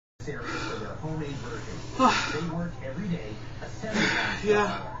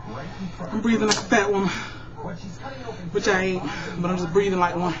Yeah, I'm breathing like a fat woman, which I ain't, but I'm just breathing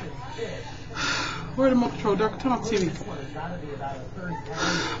like one. Where the remote control? Dark, turn off the TV.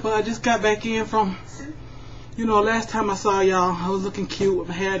 Well, I just got back in from, last time I saw y'all, I was looking cute with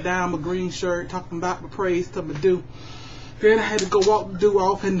my hair down, my green shirt, talking about my praise to my do. Then I had to go walk the do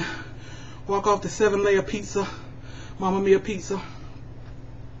off and walk off the 7-layer pizza, Mama Mia pizza.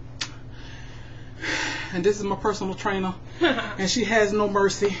 And this is my personal trainer, and she has no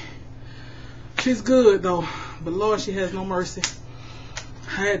mercy. She's good though, but Lord, she has no mercy.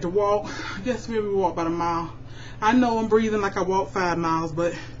 I had to walk. I guess maybe we walked about a mile. I know I'm breathing like I walked 5 miles,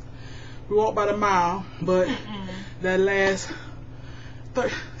 but we walked about a mile. But that last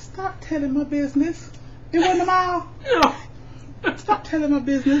stop telling my business. It wasn't a mile. No. Stop telling my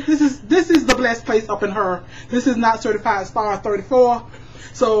business. This is the blessed place up in her. This is not certified star 34.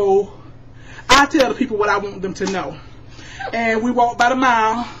 So I tell the people what I want them to know. And we walked about a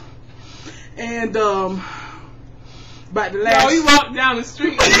mile. And about the last. No, we walked down the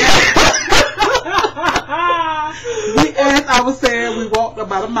street. As I was saying, we walked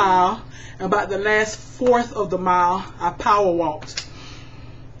about a mile. And about the last fourth of the mile, I power walked.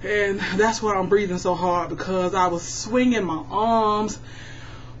 And that's why I'm breathing so hard, because I was swinging my arms,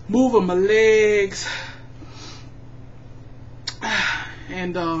 moving my legs.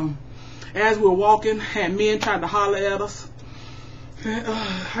 And as we were walking, had men trying to holler at us.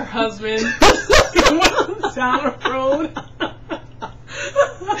 Her husband down the road.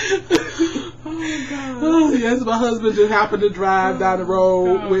 Oh God. Oh yes, my husband just happened to drive down the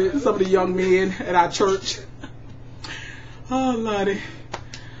road with some of the young men at our church. Oh Lordy.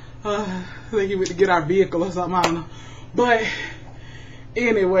 I think he went to get our vehicle or something, I don't know. But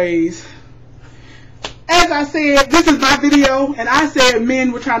anyways, as I said, this is my video, and I said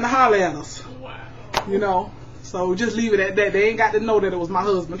men were trying to holler at us. Wow. So just leave it at that. They ain't got to know that it was my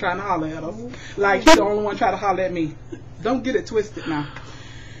husband trying to holler at us. Like, he's the only one trying to holler at me. Don't get it twisted now.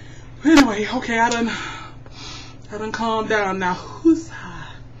 Anyway, okay, I done calmed down now.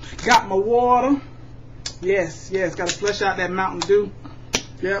 Got my water. Yes, gotta flush out that Mountain Dew.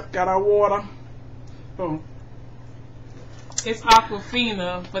 Yep, got our water. Oh. It's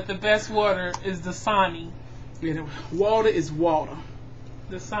Aquafina, but the best water is Dasani. Yeah, water is water.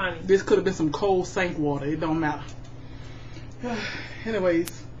 Dasani. This could have been some cold sink water. It don't matter. Anyways,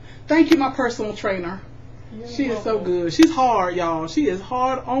 thank you, my personal trainer. She is so good. She's hard, y'all. She is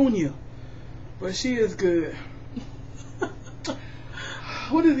hard on you, but she is good.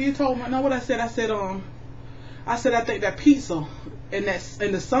 What is it you told me? No, what I said? I said I think that pizza in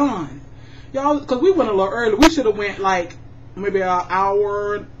the sun, y'all, because we went a little early. We should have went like maybe an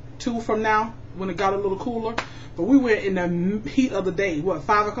hour or 2 from now when it got a little cooler. But we went in the heat of the day. What,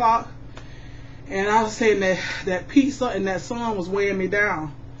 5 o'clock? And I was saying that pizza and that sun was weighing me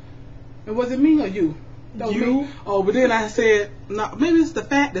down. And was it me or you? That you? Me. Oh, but then I said, no, maybe it's the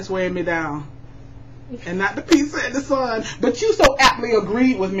fat that's weighing me down, and not the pizza and the sun. But you so aptly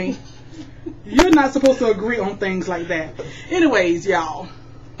agreed with me. You're not supposed to agree on things like that. Anyways, y'all,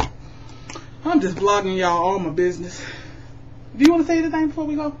 I'm just blogging y'all all my business. Do you want to say anything before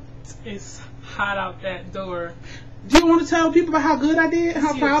we go? It's hot out that door. Do you want to tell people about how good I did?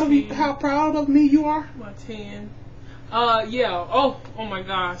 How proud of me you are? My 10. Yeah. Oh my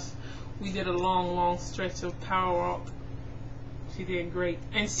gosh. We did a long stretch of power walk. She did great.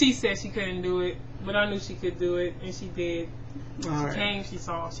 And she said she couldn't do it, but I knew she could do it, and she did. All she came, she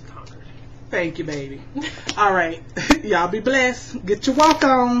saw, she conquered. Thank you, baby. All right. Y'all be blessed. Get your walk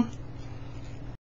on.